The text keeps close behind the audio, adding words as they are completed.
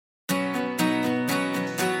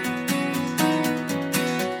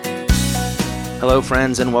Hello,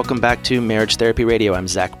 friends, and welcome back to Marriage Therapy Radio. I'm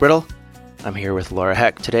Zach Brittle. I'm here with Laura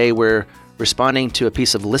Heck. Today, we're responding to a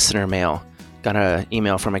piece of listener mail. Got an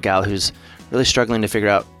email from a gal who's really struggling to figure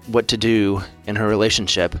out what to do in her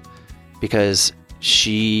relationship because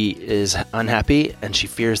she is unhappy and she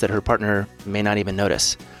fears that her partner may not even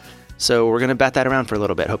notice. So we're going to bat that around for a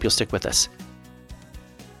little bit. Hope you'll stick with us.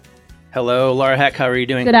 Hello, Laura Heck. How are you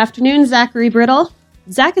doing? Good afternoon, Zachary Brittle.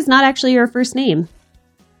 Zach is not actually your first name.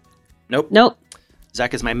 Nope.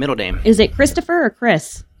 Zach is my middle name. Is it Christopher or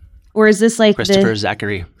Chris? Or is this like Christopher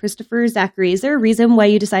Zachary? Christopher Zachary. Is there a reason why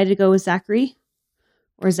you decided to go with Zachary?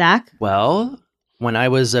 Or Zach? Well, when I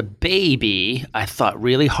was a baby, I thought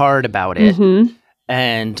really hard about it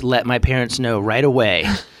and let my parents know right away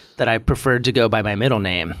that I preferred to go by my middle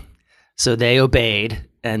name. So they obeyed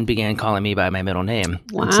and began calling me by my middle name.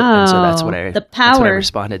 Wow. And so that's what I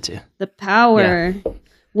responded to. The power. Yeah.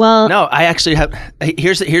 Well, no, I actually have.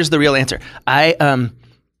 Here's the real answer. My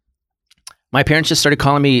parents just started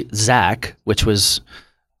calling me Zach, which was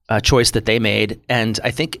a choice that they made, and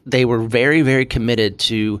I think they were very, very committed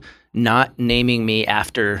to not naming me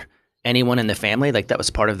after anyone in the family. Like that was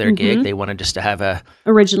part of their gig. They wanted just to have a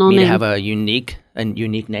original name, to have a unique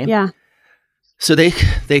name. Yeah. So they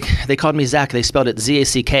called me Zach. They spelled it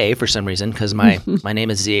Z-A-C-K for some reason because my name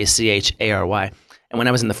is Z-A-C-H-A-R-Y. And when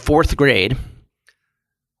I was in the 4th grade,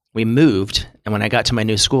 we moved, and when I got to my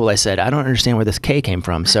new school, I said, I don't understand where this K came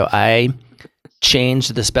from. So I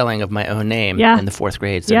changed the spelling of my own name in the 4th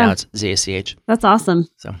grade. So now it's Z-A-C-H. That's awesome.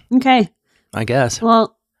 So okay. I guess.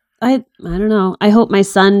 Well, I don't know. I hope my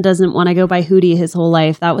son doesn't want to go by Hootie his whole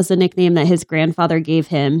life. That was the nickname that his grandfather gave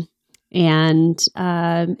him. And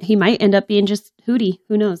he might end up being just Hootie.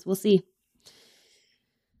 Who knows? We'll see.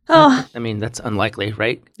 Oh, I mean, that's unlikely,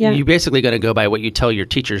 right? Yeah. You're basically going to go by what you tell your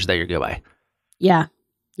teachers that you go by. Yeah.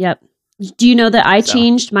 Yep. Do you know that I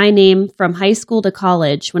changed my name from high school to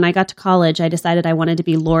college? When I got to college, I decided I wanted to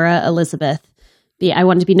be Laura Elizabeth. I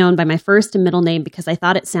wanted to be known by my first and middle name because I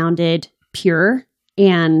thought it sounded pure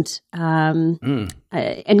and kind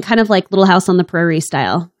of like Little House on the Prairie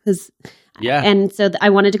style. And so I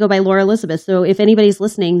wanted to go by Laura Elizabeth. So if anybody's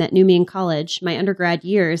listening that knew me in college, my undergrad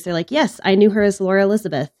years, they're like, yes, I knew her as Laura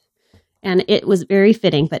Elizabeth. And it was very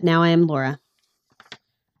fitting, but now I am Laura.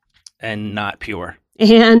 And not pure.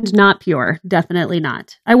 And not pure. Definitely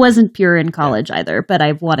not. I wasn't pure in college either, but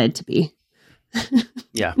I've wanted to be.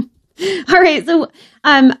 Yeah. All right. So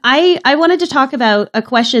I wanted to talk about a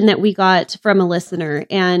question that we got from a listener.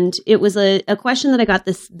 And it was a question that I got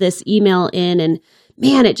this email in. And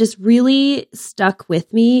man, it just really stuck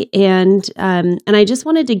with me. And I just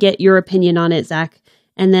wanted to get your opinion on it, Zach.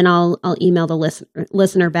 And then I'll email the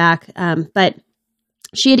listener back. But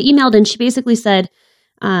she had emailed and she basically said,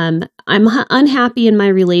 I'm unhappy in my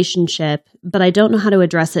relationship, but I don't know how to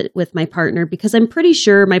address it with my partner because I'm pretty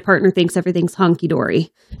sure my partner thinks everything's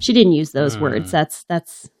hunky-dory. She didn't use those words. That's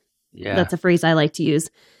a phrase I like to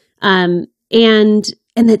use. And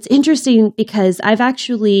it's interesting because I've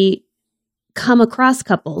actually come across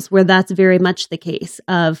couples where that's very much the case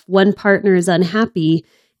of one partner is unhappy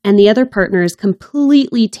and the other partner is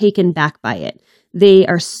completely taken back by it. They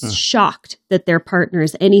are shocked that their partner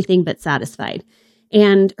is anything but satisfied.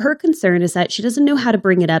 And her concern is that she doesn't know how to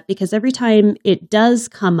bring it up because every time it does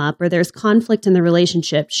come up or there's conflict in the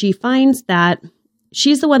relationship, she finds that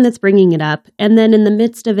she's the one that's bringing it up. And then in the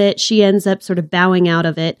midst of it, she ends up sort of bowing out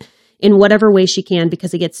of it in whatever way she can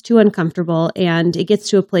because it gets too uncomfortable and it gets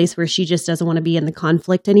to a place where she just doesn't want to be in the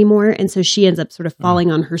conflict anymore. And so she ends up sort of falling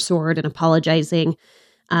on her sword and apologizing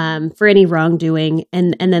for any wrongdoing.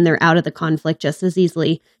 And then they're out of the conflict just as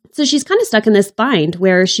easily. So she's kind of stuck in this bind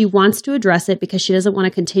where she wants to address it because she doesn't want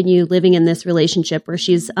to continue living in this relationship where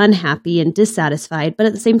she's unhappy and dissatisfied, but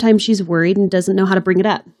at the same time, she's worried and doesn't know how to bring it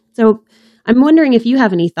up. So I'm wondering if you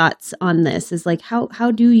have any thoughts on this, is like,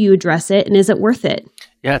 how do you address it and is it worth it?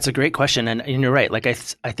 Yeah, it's a great question. And you're right. Like, I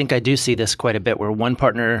think I do see this quite a bit where one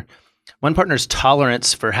partner's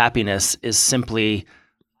tolerance for happiness is simply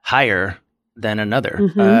higher than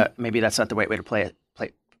another. Maybe that's not the right way to play it.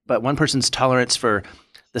 But one person's tolerance for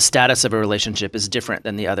the status of a relationship is different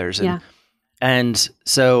than the others. And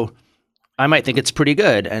so I might think it's pretty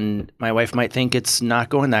good and my wife might think it's not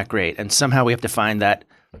going that great. And somehow we have to find that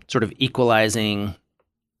sort of equalizing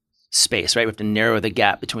space, right? We have to narrow the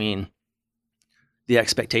gap between the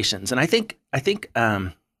expectations. And I think it's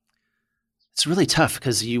really tough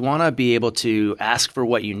because you want to be able to ask for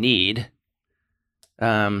what you need.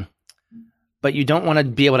 But you don't want to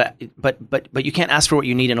be able to, but you can't ask for what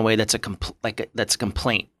you need in a way that's that's a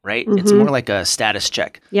complaint, right? It's more like a status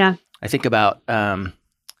check. Yeah. I think about,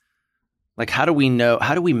 how do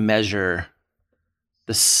we measure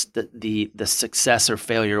the success or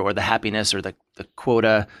failure or the happiness or the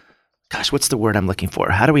quota. Gosh, what's the word I'm looking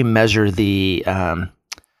for? How do we measure the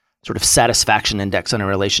sort of satisfaction index on a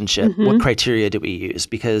relationship? Mm-hmm. What criteria do we use?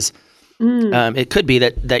 Because it could be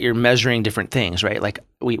that you're measuring different things, right? Like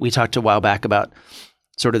we talked a while back about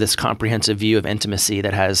sort of this comprehensive view of intimacy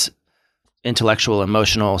that has intellectual,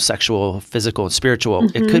 emotional, sexual, physical, and spiritual.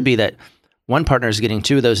 Mm-hmm. It could be that one partner is getting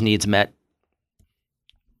 2 of those needs met,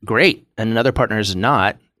 great, and another partner is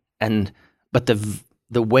not. But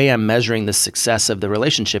the way I'm measuring the success of the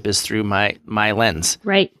relationship is through my lens,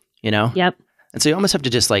 Right. Yep. And so you almost have to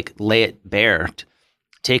just like lay it bare,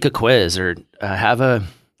 take a quiz, or have a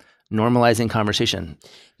normalizing conversation.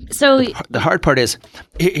 So The hard part is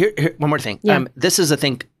here one more thing. Yeah. This is a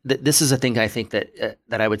thing I think that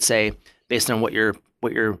I would say, based on what your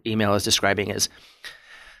email is describing, is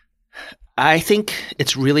I think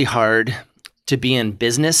it's really hard to be in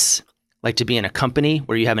business, like to be in a company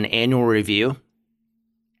where you have an annual review,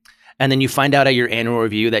 and then you find out at your annual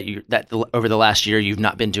review that over the last year you've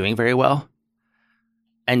not been doing very well,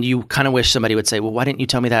 and you kind of wish somebody would say, well, why didn't you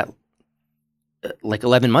tell me that like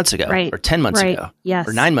 11 months ago, Right. or 10 months Right. ago, Yes.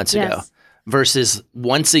 or 9 months Yes. ago, versus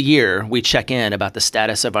once a year we check in about the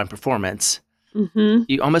status of our performance. Mm-hmm.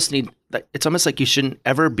 You almost need, it's almost like you shouldn't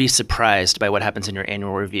ever be surprised by what happens in your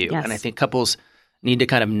annual review. Yes. And I think couples need to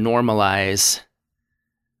kind of normalize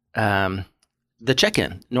the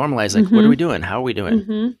check-in, normalize like, what are we doing? How are we doing?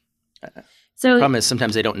 Mm-hmm. So Problem is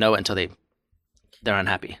sometimes they don't know it until they're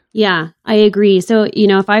unhappy. yeah, I agree. So,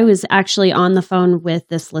 if I was actually on the phone with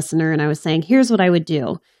this listener and I was saying, here's what I would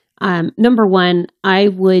do. Number one, I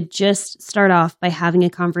would just start off by having a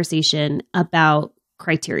conversation about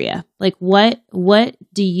criteria. Like what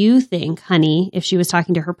do you think, honey, if she was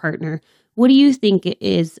talking to her partner, what do you think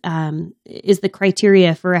is the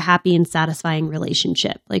criteria for a happy and satisfying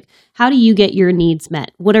relationship? Like, how do you get your needs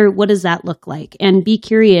met? What does that look like? And be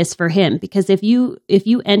curious for him, because if you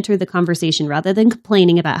enter the conversation rather than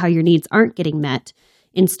complaining about how your needs aren't getting met,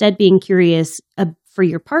 instead being curious for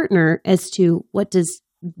your partner as to what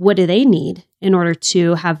do they need in order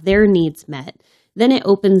to have their needs met, then it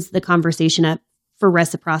opens the conversation up for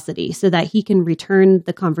reciprocity so that he can return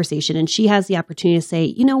the conversation and she has the opportunity to say,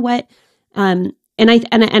 you know what? And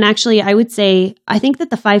actually, I would say, I think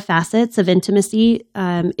that the 5 facets of intimacy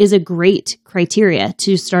is a great criteria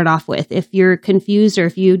to start off with. If you're confused or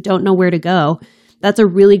if you don't know where to go, that's a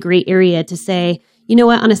really great area to say, you know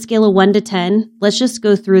what, on a scale of 1 to 10, let's just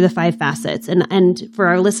go through the 5 facets. And for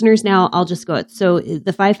our listeners now, I'll just go. So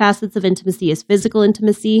the 5 facets of intimacy is physical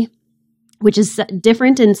intimacy, which is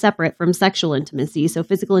different and separate from sexual intimacy. So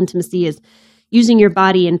physical intimacy is using your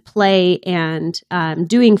body in play and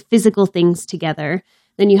doing physical things together.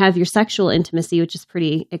 Then you have your sexual intimacy, which is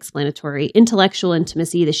pretty explanatory. Intellectual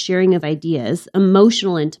intimacy, the sharing of ideas.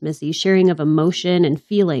 Emotional intimacy, sharing of emotion and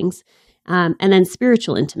feelings. And then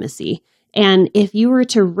spiritual intimacy. And if you were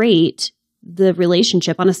to rate the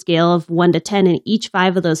relationship on a scale of 1 to 10 in each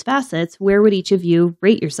 5 of those facets, where would each of you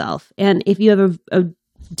rate yourself? And if you have a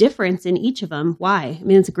difference in each of them, why? I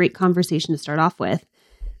mean, it's a great conversation to start off with.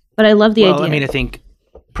 But I love the idea. I mean, I think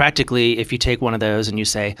practically, if you take one of those and you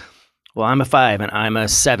say, well, I'm a 5 and I'm a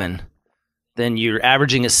 7, then you're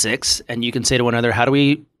averaging a 6, and you can say to one another, how do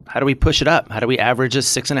we push it up? How do we average a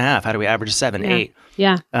 6.5? How do we average a 7, 8?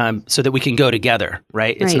 Yeah. So that we can go together,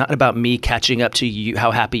 right? It's Right. not about me catching up to you,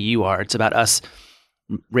 how happy you are. It's about us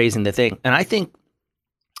raising the thing. And I think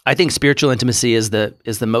spiritual intimacy is the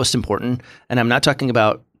most important. And I'm not talking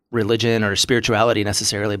about religion or spirituality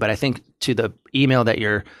necessarily, but I think to the email that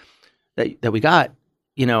we got,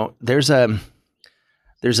 there's a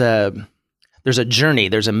journey,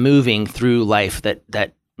 there's a moving through life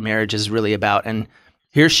that marriage is really about. And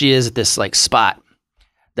here she is at this like spot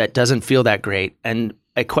that doesn't feel that great. And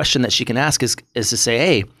a question that she can ask is to say,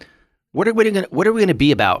 hey, what are we going to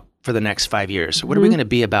be about for the next 5 years? Mm-hmm. What are we going to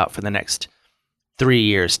be about for the next 3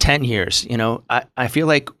 years, 10 years? I feel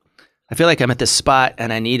like I'm at this spot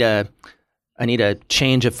and I need a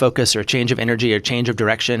change of focus or a change of energy or change of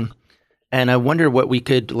direction. And I wonder what we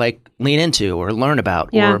could like lean into or learn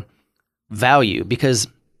about or value, because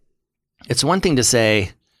it's one thing to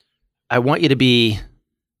say, I want you to be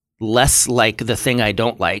less like the thing I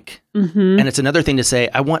don't like. Mm-hmm. And it's another thing to say,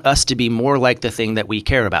 I want us to be more like the thing that we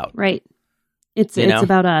care about. Right. It's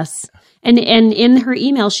about us. And in her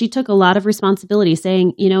email, she took a lot of responsibility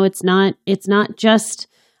saying, it's not just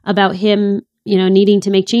about him, needing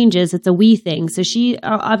to make changes. It's a we thing. So she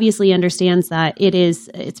obviously understands that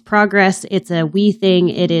it's progress. It's a we thing.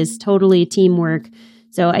 It is totally teamwork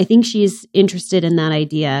So I think she's interested in that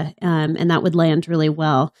idea, and that would land really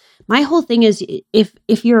well. My whole thing is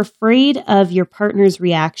if you're afraid of your partner's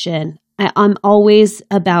reaction, I'm always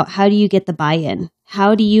about how do you get the buy-in?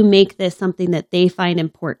 How do you make this something that they find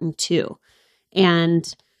important too? And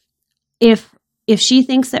if she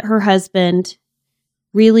thinks that her husband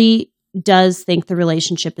really does think the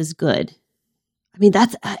relationship is good, I mean,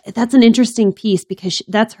 that's an interesting piece because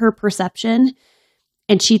that's her perception.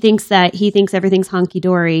 And she thinks that he thinks everything's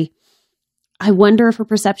honky-dory. I wonder if her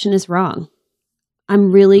perception is wrong.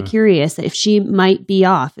 I'm really curious if she might be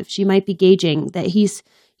off, if she might be gauging that he's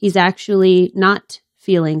actually not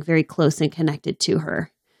feeling very close and connected to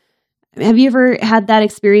her. Have you ever had that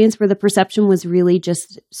experience where the perception was really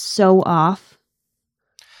just so off?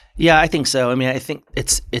 Yeah, I think so. I mean, I think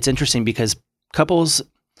it's interesting because couples,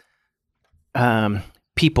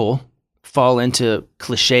 people fall into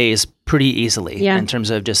cliches pretty easily in terms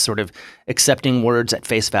of just sort of accepting words at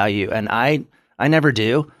face value. And I never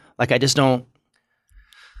do. Like, I just don't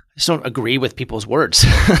agree with people's words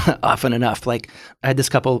often enough. Like, I had this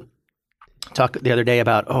couple talk the other day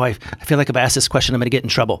about, I feel like if I ask this question, I'm going to get in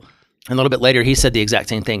trouble. And a little bit later, he said the exact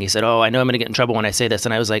same thing. He said, I know I'm going to get in trouble when I say this.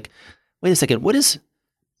 And I was like, wait a second, what is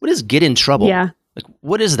get in trouble? Yeah. Like,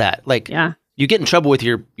 what is that? Like, you get in trouble with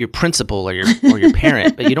your principal or your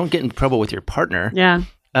parent, but you don't get in trouble with your partner. Yeah.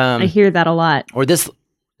 I hear that a lot. Or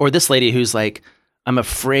this lady who's like, I'm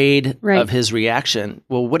afraid of his reaction.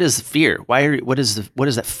 Well, what is fear? What is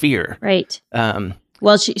that fear? Right.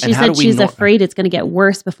 Well, she said she's afraid it's going to get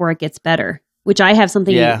worse before it gets better, which I have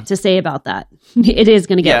something to say about that. It is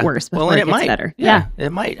going to get worse before it gets better. Yeah,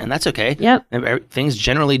 it might, and that's okay. Yep. And things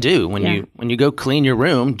generally do. When you go clean your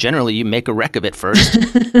room, generally you make a wreck of it first,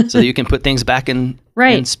 so that you can put things back in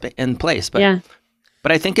place. But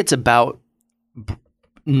I think it's about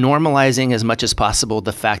normalizing as much as possible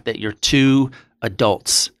the fact that you're two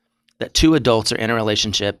adults are in a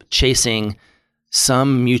relationship chasing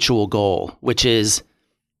some mutual goal, which is,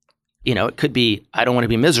 it could be, I don't want to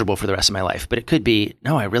be miserable for the rest of my life, but it could be,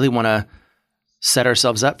 no, I really want to set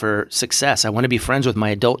ourselves up for success. I want to be friends with my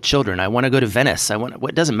adult children. I want to go to Venice.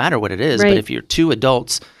 It doesn't matter what it is, but if you're two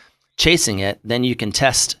adults chasing it, then you can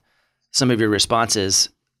test some of your responses,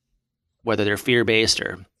 whether they're fear-based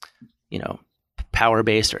or,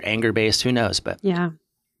 power-based or anger-based, who knows, but. Yeah.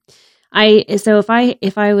 So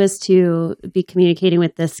if I was to be communicating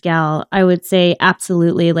with this gal, I would say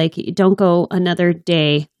absolutely, like, don't go another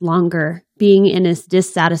day longer being in this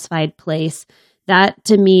dissatisfied place. That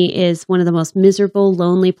to me is one of the most miserable,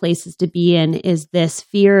 lonely places to be in, is this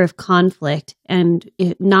fear of conflict and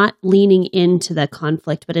not leaning into the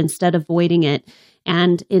conflict, but instead avoiding it,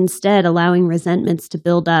 and instead allowing resentments to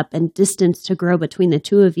build up and distance to grow between the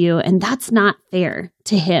two of you. And that's not fair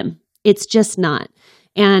to him. It's just not.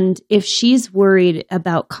 And if she's worried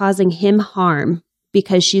about causing him harm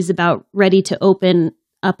because she's about ready to open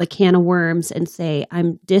up a can of worms and say,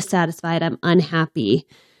 I'm dissatisfied, I'm unhappy,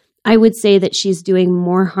 I would say that she's doing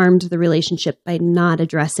more harm to the relationship by not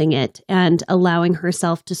addressing it and allowing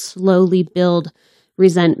herself to slowly build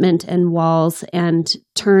resentment and walls and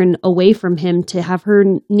turn away from him to have her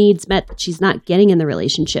needs met that she's not getting in the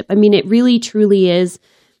relationship. I mean, it really truly is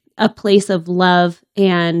a place of love.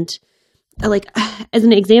 And like, as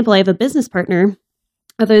an example, I have a business partner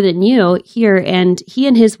other than you here, and he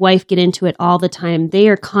and his wife get into it all the time. They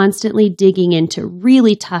are constantly digging into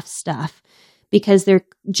really tough stuff because they're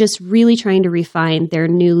just really trying to refine their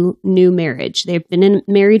new marriage. They've been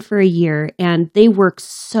married for a year, and they work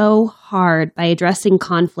so hard by addressing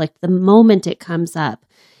conflict the moment it comes up,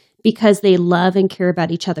 because they love and care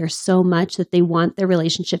about each other so much that they want their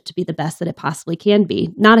relationship to be the best that it possibly can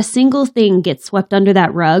be. Not a single thing gets swept under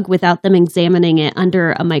that rug without them examining it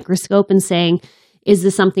under a microscope and saying, is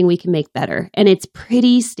this something we can make better? And it's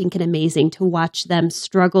pretty stinking amazing to watch them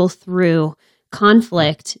struggle through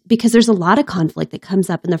conflict, because there's a lot of conflict that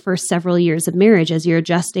comes up in the first several years of marriage as you're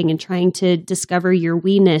adjusting and trying to discover your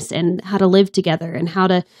we-ness and how to live together and how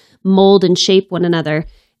to mold and shape one another.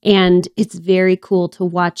 And it's very cool to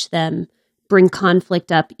watch them bring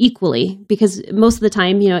conflict up equally, because most of the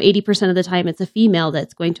time, 80% of the time, it's a female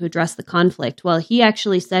that's going to address the conflict. Well, he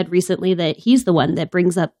actually said recently that he's the one that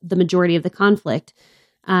brings up the majority of the conflict.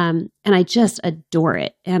 And I just adore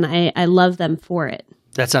it. And I love them for it.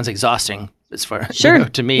 That sounds exhausting as far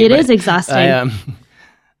to me. It is exhausting.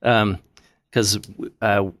 Because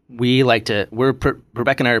Rebecca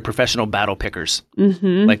and I are professional battle pickers.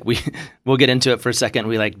 Mm-hmm. Like we'll get into it for a second.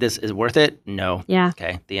 We like, this is worth it? No. Yeah.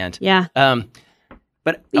 Okay. The end. Yeah.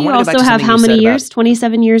 But you also have how many years?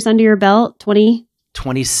 27 years under your belt? 20?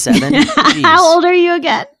 27? How old are you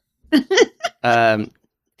again?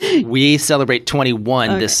 We celebrate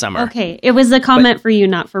 21 this summer. Okay. It was a comment for you,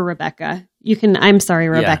 not for Rebecca. I'm sorry,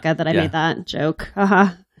 Rebecca, that I made that joke.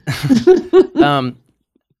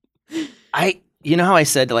 You know how I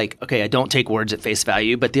said, like, okay, I don't take words at face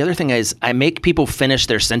value, but the other thing is I make people finish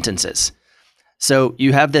their sentences. So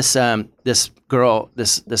you have this this girl,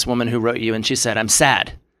 this woman who wrote you, and she said, "I'm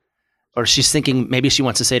sad," or she's thinking maybe she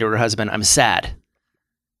wants to say to her husband, "I'm sad."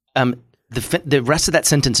 The rest of that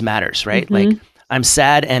sentence matters, right? Mm-hmm. Like, "I'm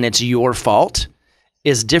sad and it's your fault"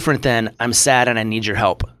 is different than "I'm sad and I need your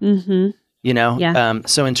help." Mm-hmm. You know? Yeah.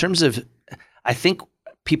 So in terms of, I think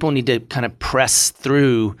people need to kind of press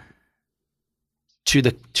through to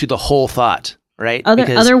the whole thought, right?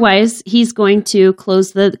 Otherwise, he's going to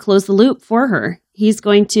close the loop for her. He's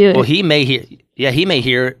going to. Well, he may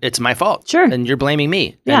hear it's my fault. Sure. And you're blaming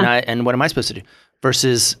me. Yeah. And what am I supposed to do?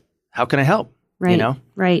 Versus, how can I help? Right. You know?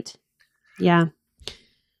 Right. Yeah.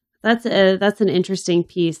 That's an interesting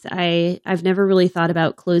piece. I've never really thought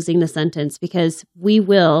about closing the sentence because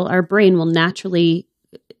our brain will naturally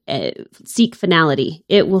seek finality.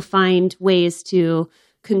 It will find ways to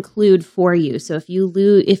conclude for you. So if you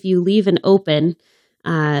leave an open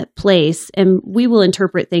place, and we will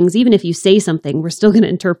interpret things, even if you say something, we're still going to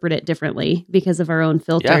interpret it differently because of our own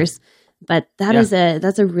filters. Yeah. But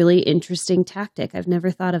that's a really interesting tactic. I've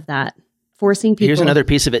never thought of that. Forcing people. Here's another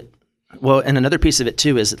piece of it. Well, and another piece of it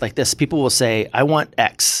too is like this. People will say, "I want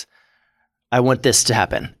X. I want this to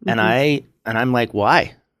happen," mm-hmm. and I'm like,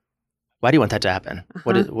 "Why? Why do you want that to happen?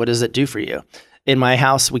 Uh-huh. What does it do for you?" In my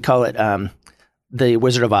house, we call it the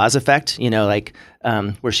Wizard of Oz effect, you know, like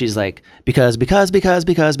where she's like, because of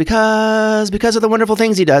the wonderful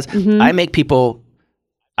things he does. Mm-hmm. I make people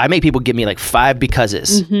give me like 5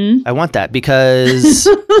 becauses. Mm-hmm. I want that because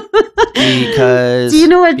do you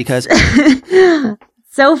know what? Because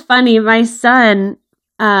so funny. My son,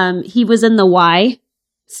 he was in the why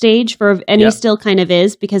stage and he still kind of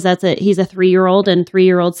is, because he's a 3-year-old, and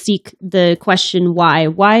 3-year-olds seek the question why.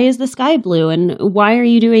 Why is the sky blue? And why are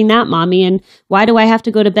you doing that, mommy? And why do I have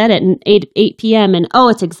to go to bed at 8 p.m.? And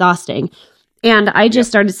it's exhausting. And I just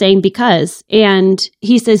started saying because, and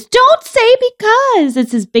he says, "Don't say because."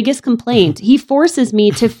 It's his biggest complaint. He forces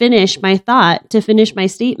me to finish my thought, to finish my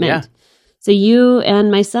statement. Yeah. So you and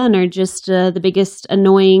my son are just the biggest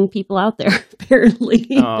annoying people out there, apparently.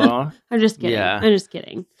 I'm just kidding. Yeah. I'm just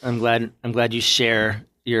kidding. I'm glad you share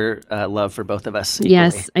your love for both of us equally.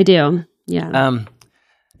 Yes, I do. Yeah.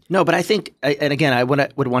 No, but I think, and again, I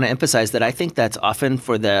would want to emphasize that I think that's often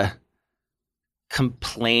for the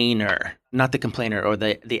complainer, not the complainer or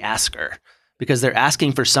the asker, because they're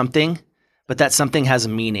asking for something, but that something has a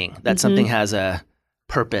meaning. That mm-hmm. something has a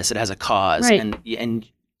purpose. It has a cause, right.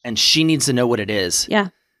 And she needs to know what it is. Yeah.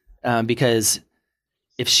 Because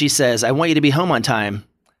if she says, "I want you to be home on time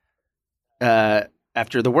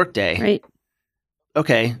after the workday," right?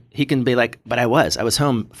 Okay, he can be like, "But I was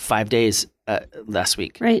home 5 days last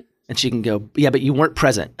week," right? And she can go, "Yeah, but you weren't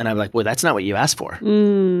present." And I'm like, "Well, that's not what you asked for."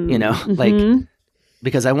 You know, mm-hmm. like,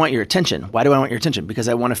 because I want your attention. Why do I want your attention? Because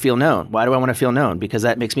I want to feel known. Why do I want to feel known? Because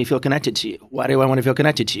that makes me feel connected to you. Why do I want to feel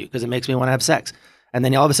connected to you? Because it makes me want to have sex. And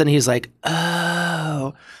then all of a sudden he's like,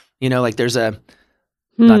 "Oh," you know, like there's not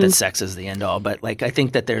that sex is the end all, but like I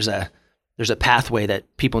think that there's a pathway that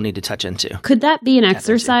people need to touch into. Could that be an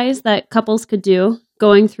exercise that couples could do,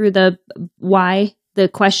 going through the why, the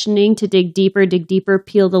questioning, to dig deeper,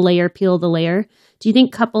 peel the layer? Do you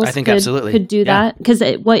think couples could do that? Because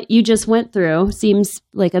what you just went through seems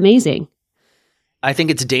like amazing. I think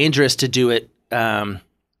it's dangerous to do it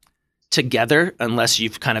together unless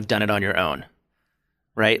you've kind of done it on your own.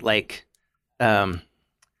 Right? Like, I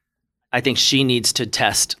think she needs to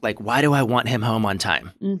test, like, why do I want him home on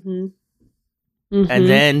time? Mm-hmm. Mm-hmm. And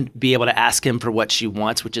then be able to ask him for what she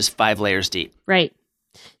wants, which is 5 layers deep. Right.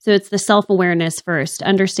 So it's the self-awareness first,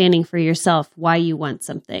 understanding for yourself why you want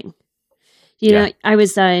something. You know, I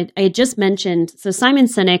had just mentioned, so Simon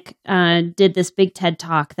Sinek did this big TED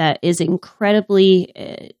Talk that is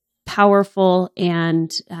incredibly powerful,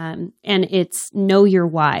 and it's Know Your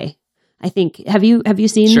Why. I think. Have you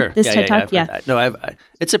seen this TED Talk? Yeah. No,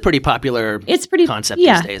 it's a pretty popular concept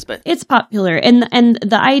these days, but it's popular. And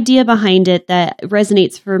the idea behind it that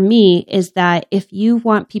resonates for me is that if you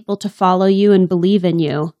want people to follow you and believe in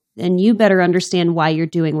you, then you better understand why you're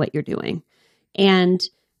doing what you're doing. And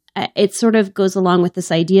it sort of goes along with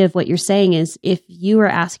this idea of what you're saying is, if you are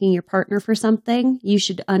asking your partner for something, you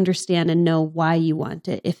should understand and know why you want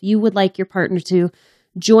it. If you would like your partner to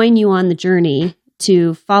join you on the journey,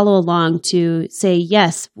 to follow along, to say,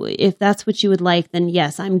 yes, if that's what you would like, then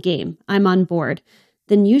yes, I'm game. I'm on board.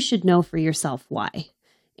 Then you should know for yourself why.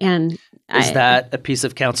 And is that a piece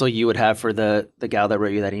of counsel you would have for the gal that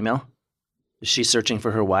wrote you that email? Is she searching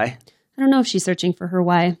for her why? I don't know if she's searching for her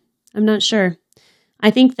why. I'm not sure.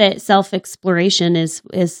 I think that self-exploration is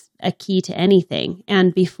a key to anything.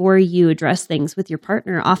 And before you address things with your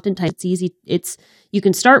partner, oftentimes it's easy. You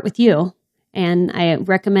can start with you. And I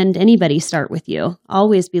recommend anybody start with you.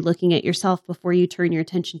 Always be looking at yourself before you turn your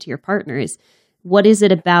attention to your partners. What is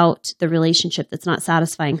it about the relationship that's not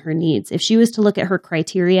satisfying her needs? If she was to look at her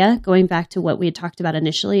criteria, going back to what we had talked about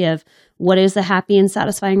initially of what is a happy and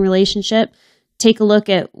satisfying relationship, take a look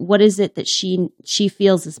at what is it that she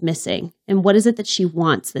feels is missing and what is it that she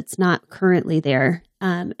wants that's not currently there.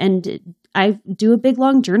 And I do a big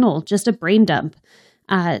long journal, just a brain dump.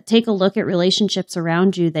 Take a look at relationships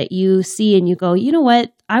around you that you see and you go, you know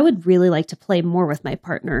what? I would really like to play more with my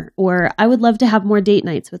partner, or I would love to have more date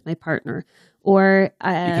nights with my partner, or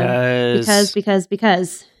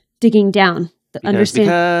because digging down,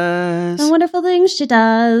 understand the wonderful things she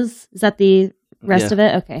does. Is that the rest of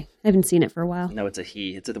it? Okay. I haven't seen it for a while. No, it's a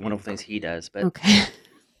he. It's the wonderful things he does, but okay.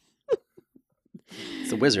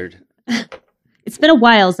 It's a wizard. It's been a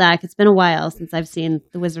while, Zach. It's been a while since I've seen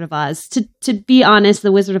The Wizard of Oz. To be honest,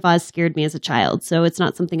 The Wizard of Oz scared me as a child, so it's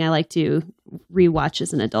not something I like to rewatch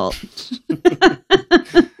as an adult.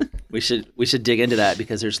 We should dig into that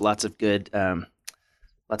because there's lots of good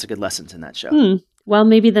lessons in that show. Well,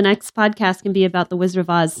 maybe the next podcast can be about The Wizard of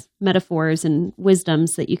Oz metaphors and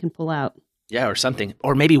wisdoms that you can pull out. Yeah, or something,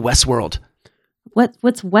 or maybe Westworld.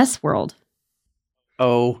 What's Westworld?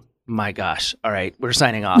 Oh my gosh! All right, we're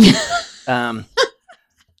signing off.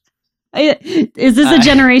 Is this a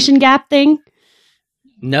generation gap thing?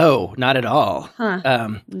 No, not at all. Huh.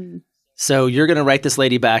 So you're going to write this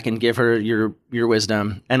lady back and give her your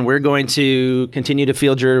wisdom, and we're going to continue to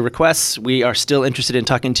field your requests. We are still interested in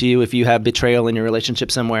talking to you if you have betrayal in your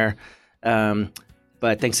relationship somewhere.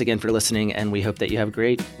 But thanks again for listening, and we hope that you have a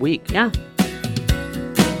great week. Yeah.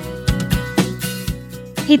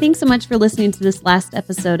 Hey, thanks so much for listening to this last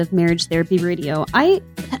episode of Marriage Therapy Radio.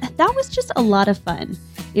 That was just a lot of fun.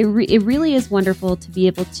 It really is wonderful to be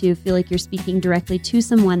able to feel like you're speaking directly to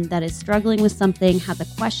someone that is struggling with something, has a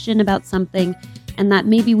question about something, and that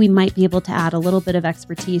maybe we might be able to add a little bit of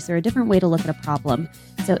expertise or a different way to look at a problem.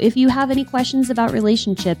 So if you have any questions about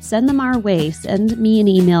relationships, send them our way. Send me an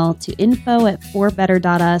email to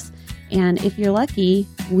info@forbetter.us. And if you're lucky,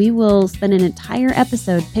 we will spend an entire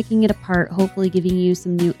episode picking it apart, hopefully giving you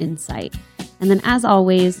some new insight. And then as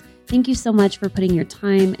always, thank you so much for putting your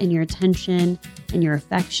time and your attention and your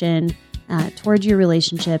affection towards your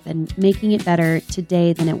relationship and making it better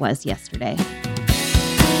today than it was yesterday.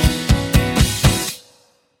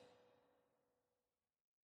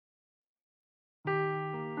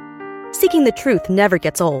 Seeking the truth never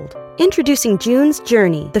gets old. Introducing June's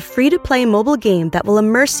Journey, the free-to-play mobile game that will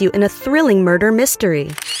immerse you in a thrilling murder mystery.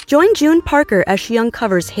 Join June Parker as she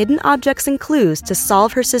uncovers hidden objects and clues to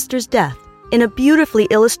solve her sister's death in a beautifully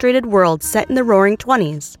illustrated world set in the Roaring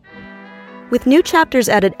 '20s. With new chapters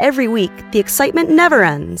added every week, the excitement never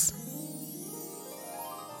ends.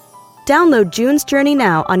 Download June's Journey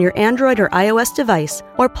now on your Android or iOS device,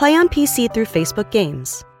 or play on PC through Facebook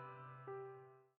Games.